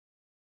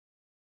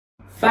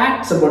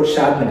Facts about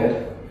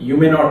Shadnagar you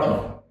may not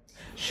know.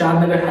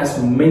 Shadnagar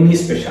has many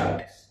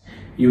specialities.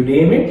 You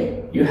name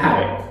it, you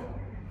have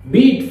it.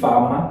 Be it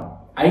pharma,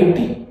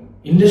 IT,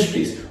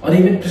 industries or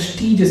even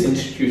prestigious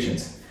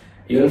institutions,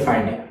 you will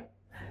find it.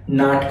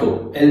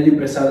 NATCO, LV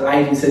Prasad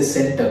Eye Research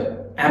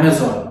Center,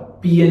 Amazon,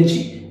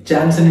 PNG,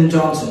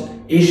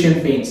 Johson,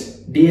 Asian Paints,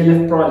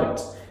 DLF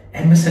Projects,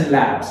 MSN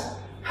Labs,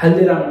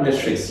 Haldi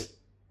Industries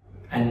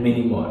and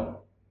many more.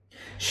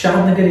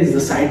 Shadnagar is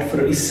the site for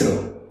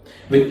ISRO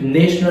with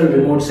National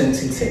Remote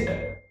Sensing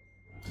Center.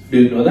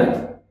 Do you know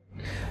that?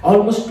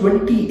 Almost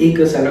 20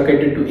 acres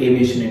allocated to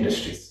aviation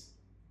industries.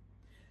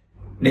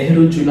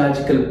 Nehru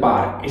Zoological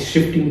Park is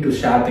shifting to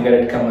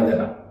Shadnagar at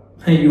Kammadanam.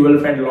 You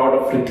will find a lot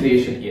of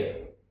recreation here.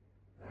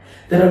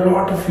 There are a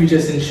lot of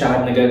features in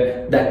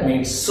Shadnagar that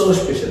made it so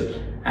special,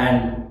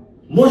 and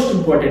most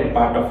important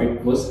part of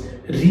it was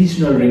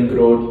regional ring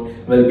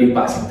road will be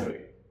passing through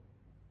it.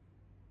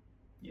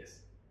 Yes.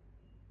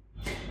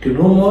 To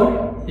know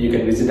more, you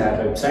can visit our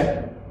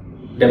website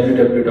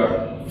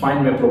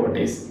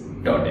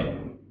www.findmyproperties.in.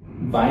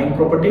 Buying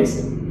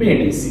properties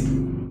made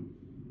easy.